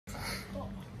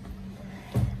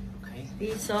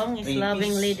This song is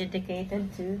lovingly dedicated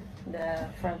to the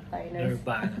frontliners.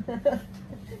 To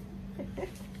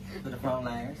the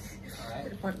frontliners. Alright.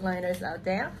 The frontliners out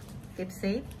there. Keep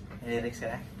safe. Lyrics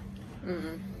sila?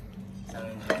 So,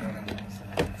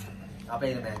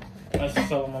 okay naman.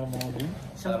 Sa mga din?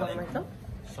 Sa mga ito?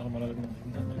 Sa mga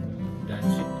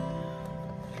dancing.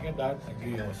 Sige dahil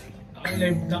nag-iossi.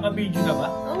 Naka-video na ba?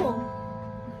 Oo.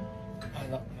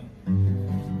 Anak na.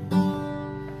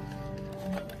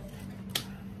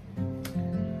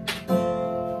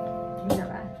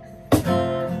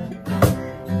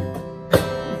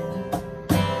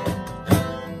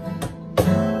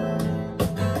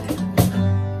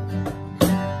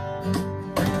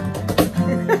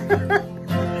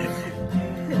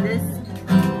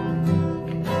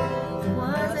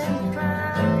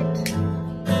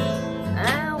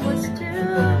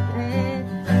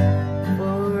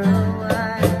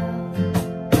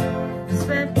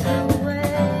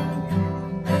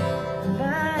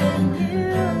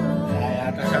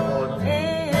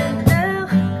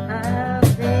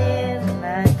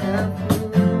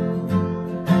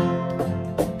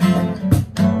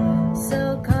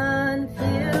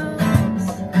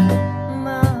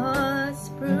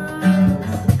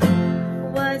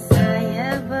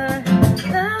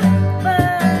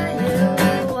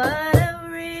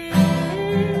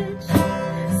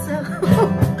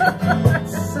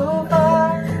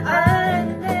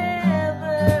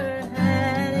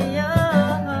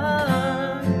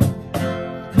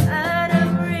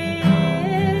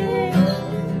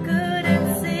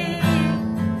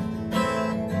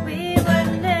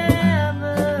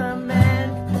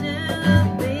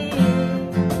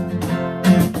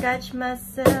 Catch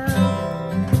myself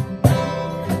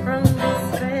from this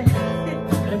thread.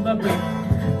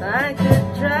 I could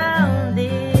drown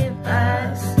if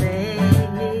I stay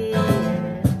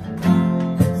here.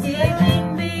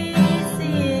 Keeping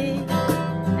busy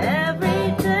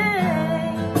every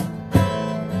day.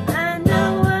 I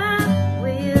know I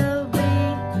will be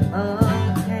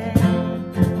okay,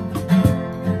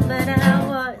 but I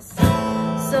was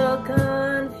so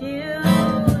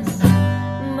confused.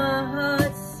 My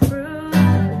heart's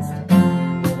bruised.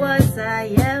 Was I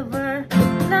ever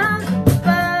loved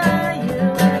by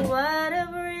you? What a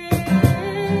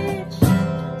reach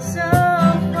so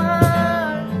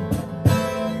far.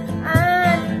 I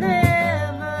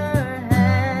never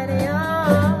had your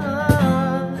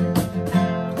heart.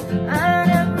 Out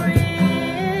of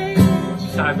reach,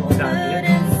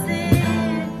 couldn't see.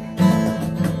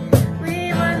 We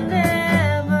were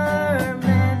never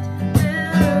meant to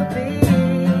be.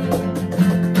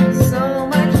 So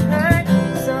much hurt,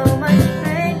 so much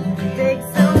pain.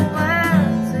 Takes a while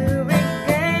to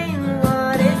regain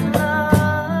what is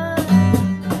lost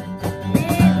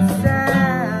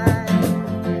inside.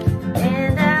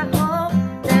 And I hope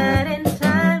that in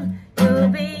time you'll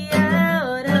be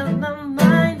out of my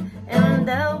mind, and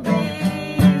I'll be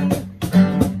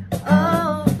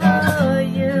over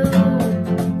you.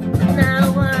 Now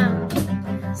I'm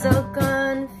so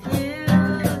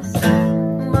confused.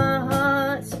 My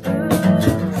heart's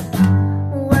bruised.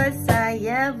 Was I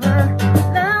ever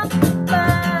loved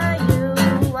by you?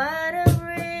 What a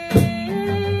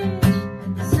reach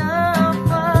so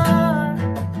far.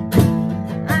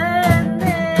 I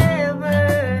never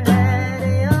had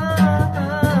your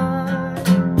heart.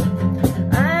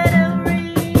 Out of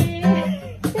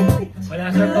reach. Wala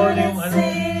sa tono yung ano,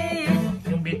 See,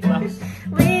 yung beatbox.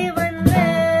 we were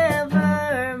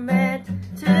never meant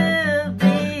to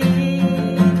be.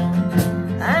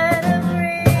 Out of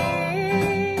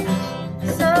reach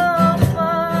so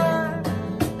far.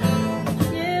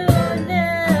 You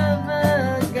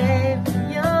never gave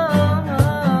your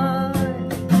heart.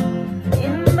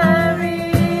 In my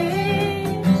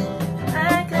reach,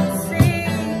 I could see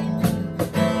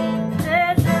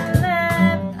there's a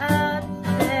life out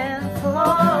there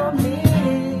for me.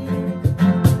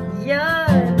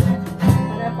 Yan.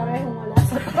 Pare-parehong wala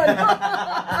sa tono.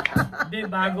 Hindi,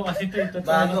 bago kasi ito.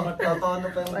 Bago, totono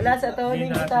pa yung... Wala sa tono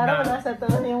yung gitara, wala sa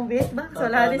tono yung beatbox,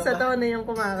 wala din sa tono yung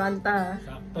kumakanta.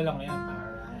 Sakto lang yan.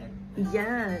 Alright.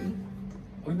 Yan.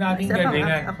 Huwag natin Isa pang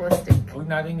galingan. acoustic. Huwag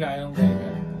natin gayong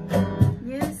galingan.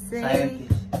 You say, Silent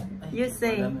kiss. You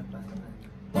say. Madami pa.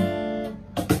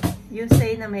 you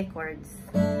say na may chords.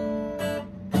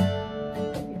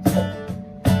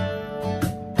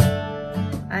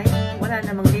 Ay, wala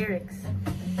namang lyrics.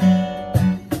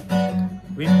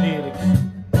 With lyrics.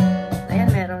 Ayan,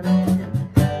 meron.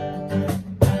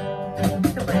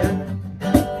 Ito ba yun?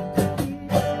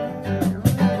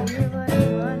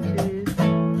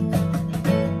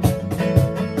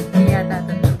 Yata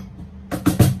ito.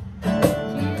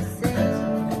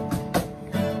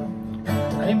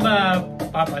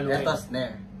 papaluin? Ito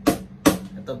snare.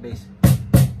 Ito bass.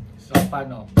 So,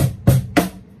 paano?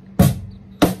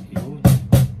 Yun.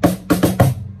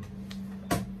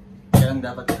 Yan ang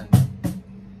dapat yan.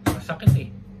 Masakit eh.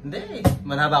 Hindi.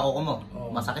 Manhaba ko mo.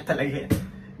 Oo. Masakit talaga yan.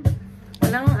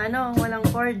 Walang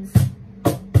chords.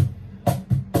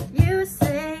 You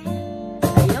say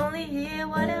I only hear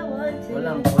what I want to.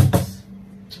 Walang chords.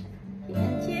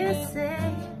 And you say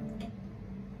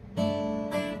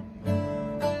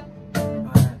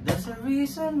There's a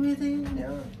reason within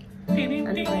you.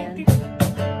 ano ba yan?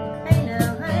 I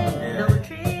know, don't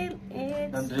dream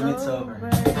it's Don't dream it's over.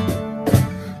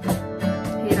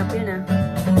 Hirap yun ah.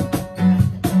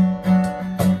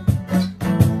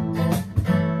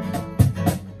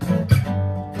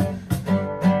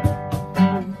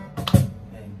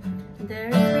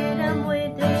 There's freedom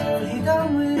within.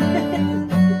 Freedom within.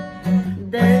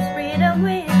 There's freedom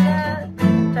without.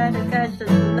 Try to catch the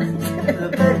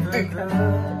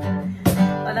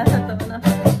wala sa tono.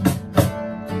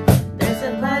 There's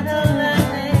a battle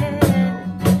ahead.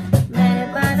 Many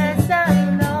battles are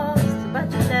lost, but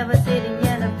you never see the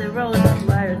end of the road. That's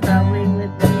why you're traveling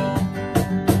with me.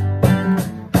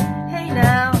 Hey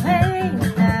now,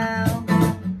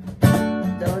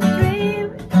 don't dream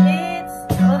it's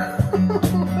over.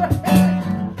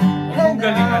 Ang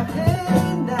galing ah.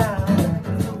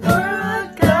 The world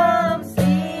comes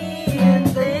in,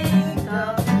 they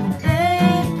come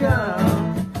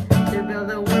to build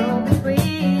a world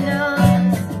between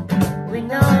us. We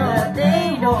know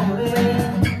they don't win.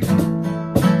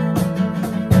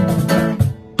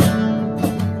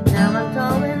 Now I'm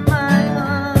towing my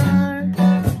heart.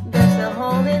 There's a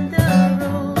hole in the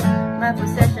roof. My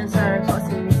possessions are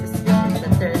causing me suspicion,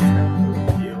 but there's no proof.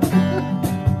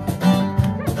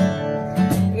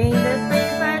 In the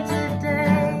paper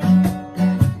today,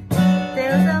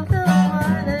 tales of the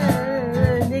water.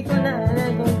 Di ko na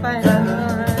alam kung paano.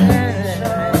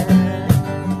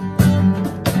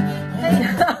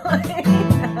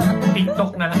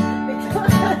 TikTok na lang.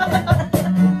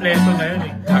 Kompleto na yun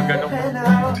eh. Ang ganong.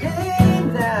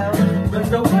 When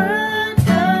the world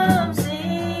comes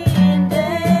in,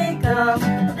 they come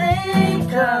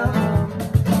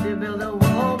to build a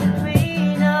wall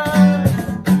between us.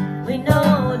 We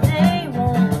know they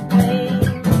won't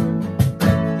win.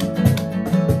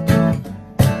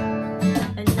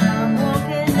 And now I'm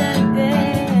walking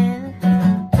again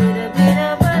to the beat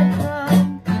of a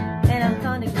drum, and I'm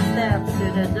counting the steps to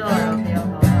the door of your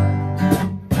heart.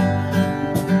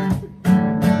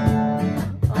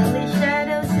 Only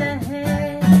shadows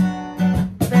ahead,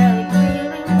 barely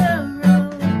clearing the room.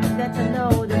 Got to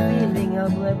know the feeling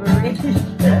of liberation.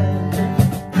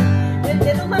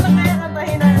 Ito man ang kaya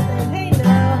kantahin natin. Hey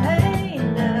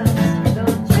now,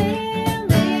 don't dream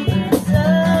it's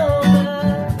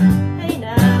over. Hey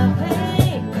now,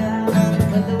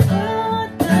 when the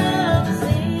world comes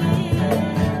in,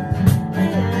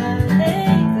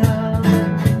 they come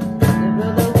to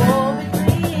build a wall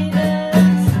between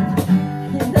us.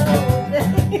 You know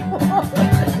they won't.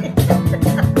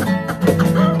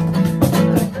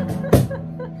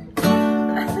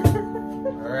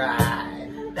 Right.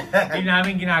 Hindi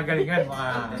namin ginagalingan mga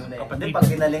Hindi, kapatid. pag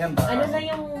ginalingan ba? Ano na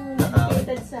yung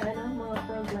dedicated sa mga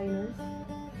frontliners?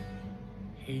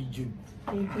 Hey Jude.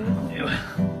 Thank you. Diba?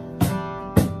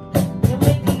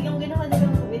 Yung ginawa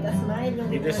nilang with a smile, yung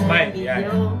With a ginawa smile, nilang yan.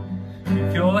 video.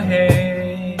 If your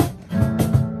head.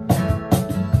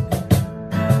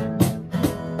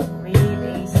 With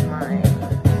a smile.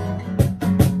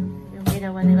 Yung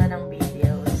ginawa nila ng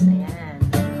videos. Ayan.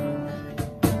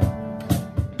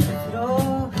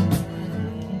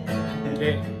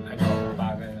 Hindi. Ano,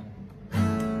 bagal lang.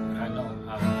 Ano,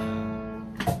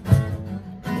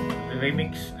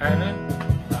 remix, ano?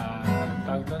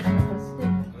 Tawag doon?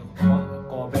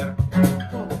 Cover.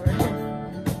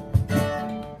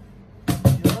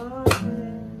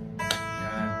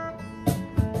 Yan.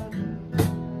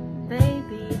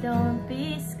 Baby, don't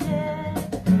be scared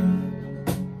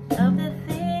of the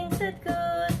things that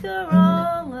could go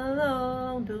wrong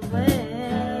along the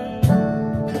way.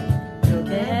 You'll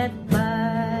get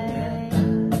by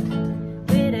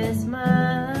with a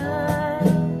smile.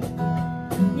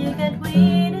 You can't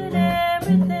win at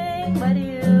everything, but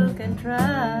you can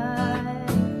try.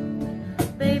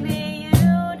 Baby, you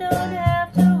don't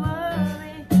have to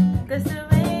worry, 'cause there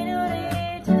ain't no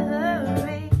need to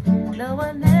hurry. No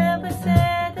one ever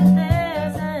said that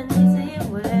there's an easy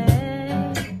way.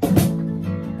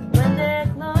 When they're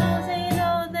closing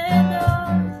all their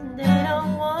doors, they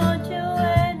don't want you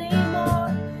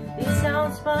anymore. It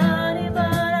sounds funny, but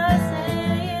I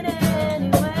say it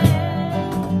anyway.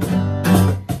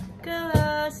 Girl,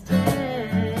 I'll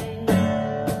stay.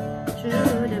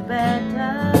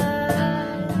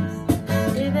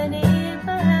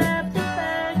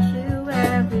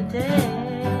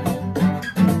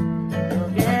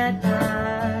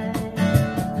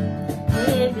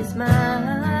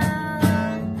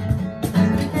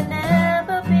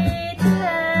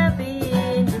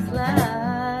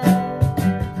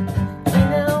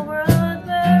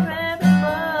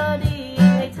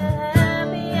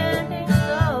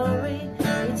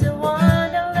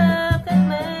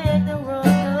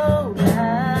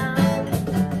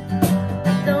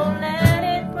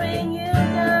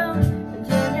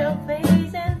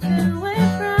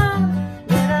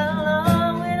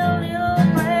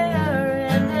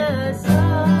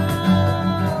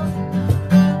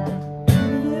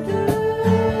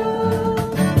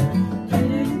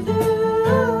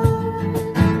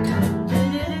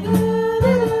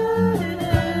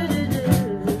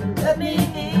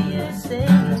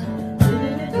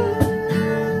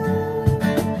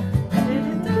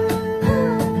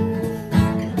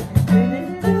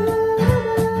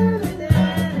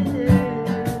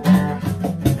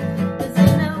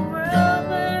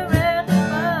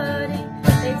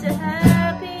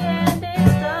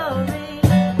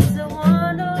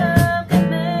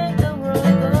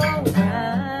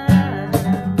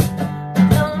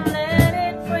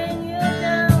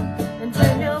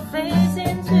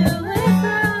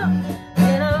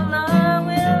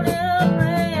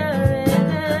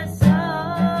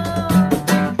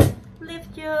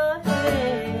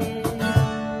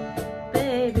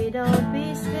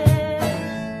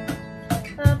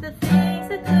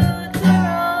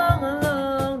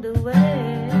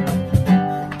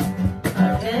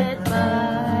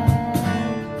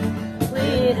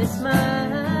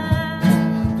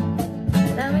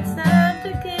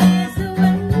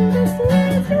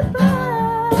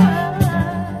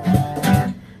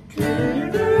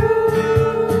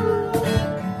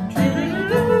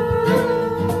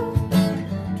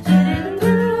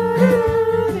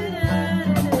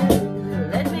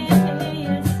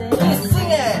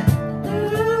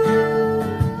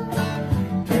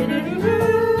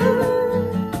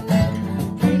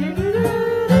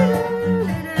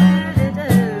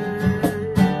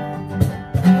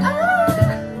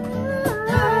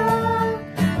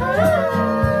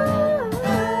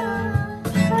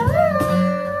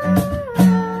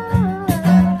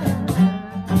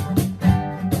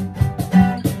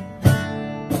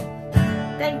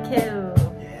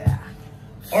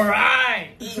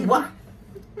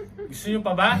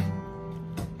 pa ba?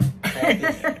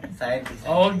 Scientist. Scientist.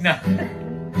 O, huwag na.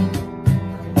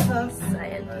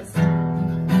 Scientist.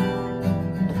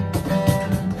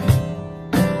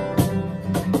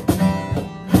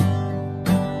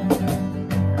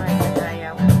 Ay,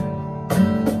 kaya mo.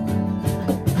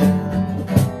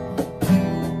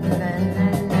 La, la,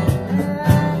 la, la,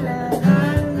 la,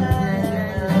 la,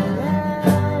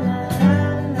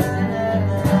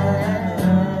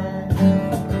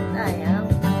 Sayang.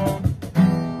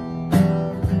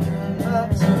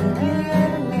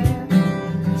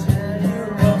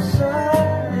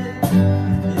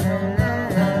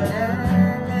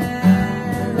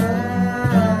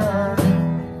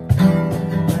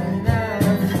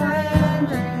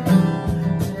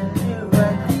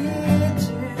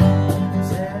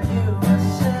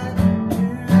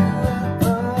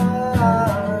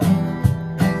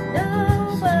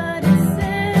 Nobody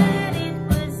said it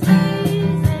was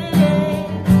easy.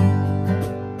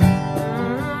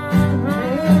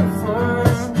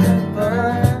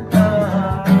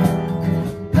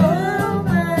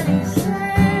 Nobody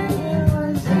said it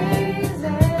was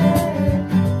easy.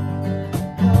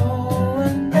 No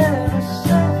one ever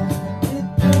said it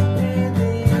would be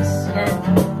this hard.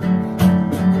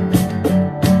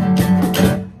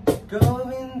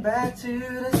 Going back to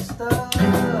the start.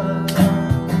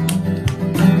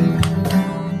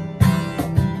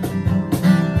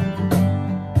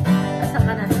 Asan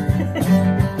ka na?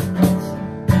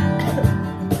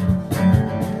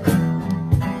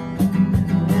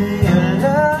 You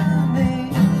love me,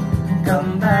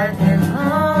 come back and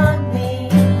haunt me.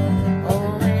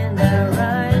 Oh, when the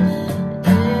rush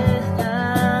is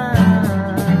done,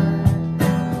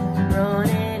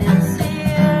 running in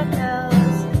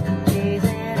circles,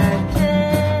 chasing our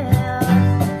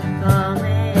tails,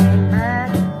 coming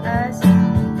back as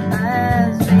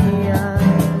we are.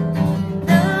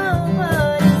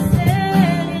 Nobody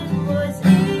said it was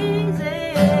easy.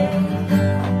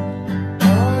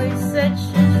 Oh, it's such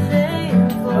a shame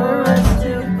for us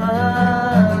to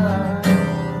part.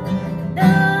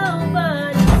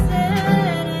 Nobody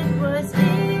said it was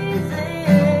easy.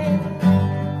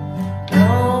 No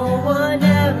one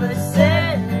ever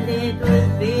said it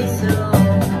would be so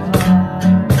hard.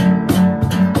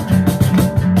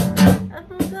 I'm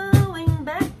going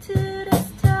back to the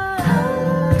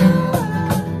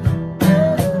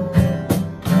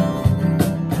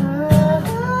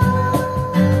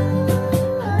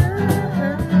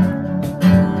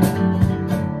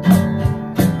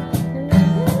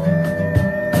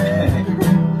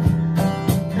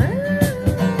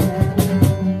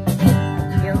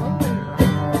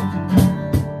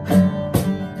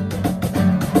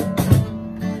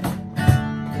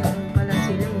pala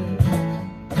sila eh.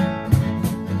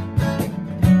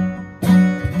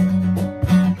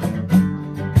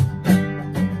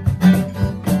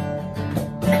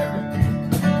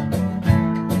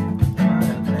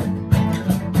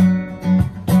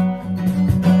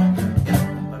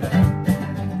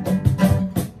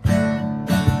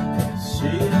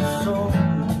 See the soul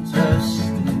just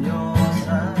in your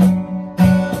side.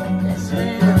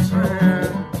 See the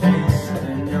turn taste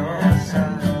in your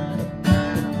side.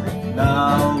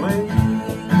 Now waiting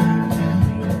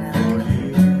for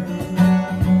you.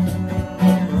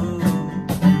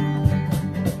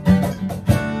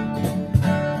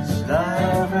 Slide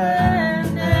of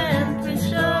hand and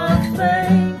twist of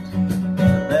fate.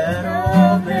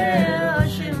 Better there,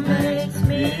 she makes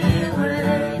me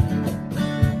wait.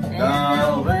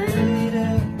 Now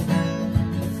waiting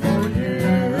for you.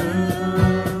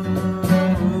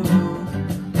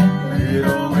 With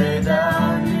or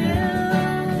without you.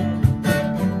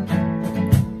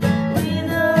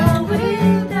 With or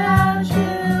without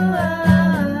you.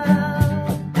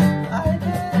 I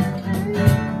can't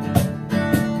breathe.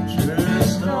 Through the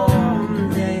storm,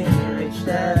 they reach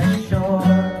that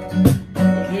shore.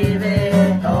 Give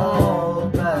it all,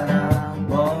 but I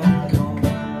won't go.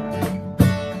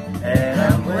 And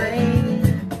I'm waiting.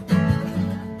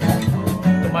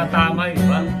 Tumatama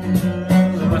iba.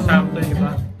 Sumasakto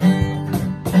iba.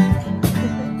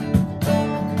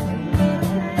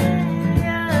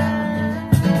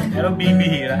 Pero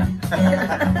bibihira.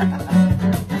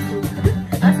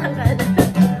 Asan ka na?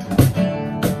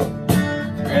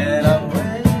 And I'm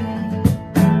waiting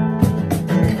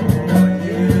for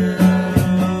you.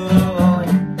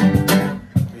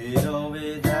 With or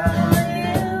without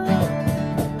you.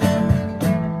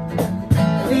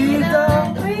 With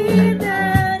or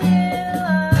without you.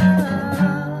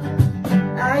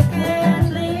 I can't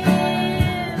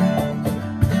live.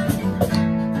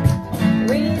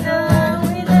 With or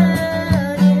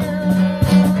without you.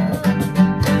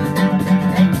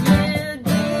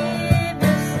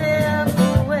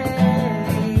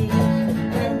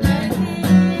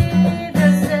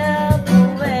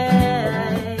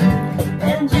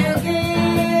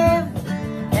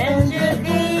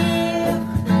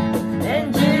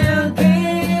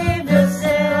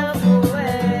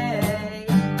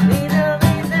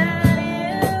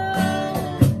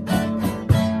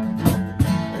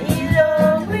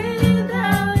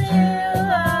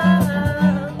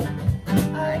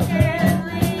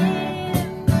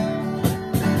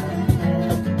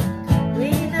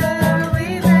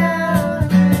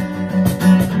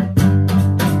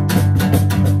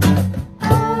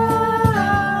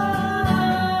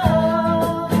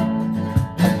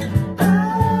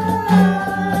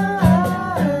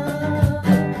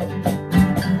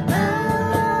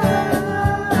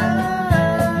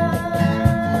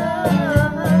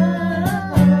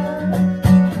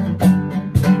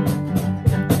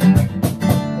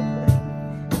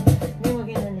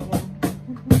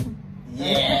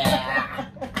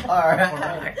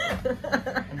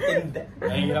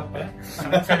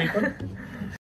 Sa likod.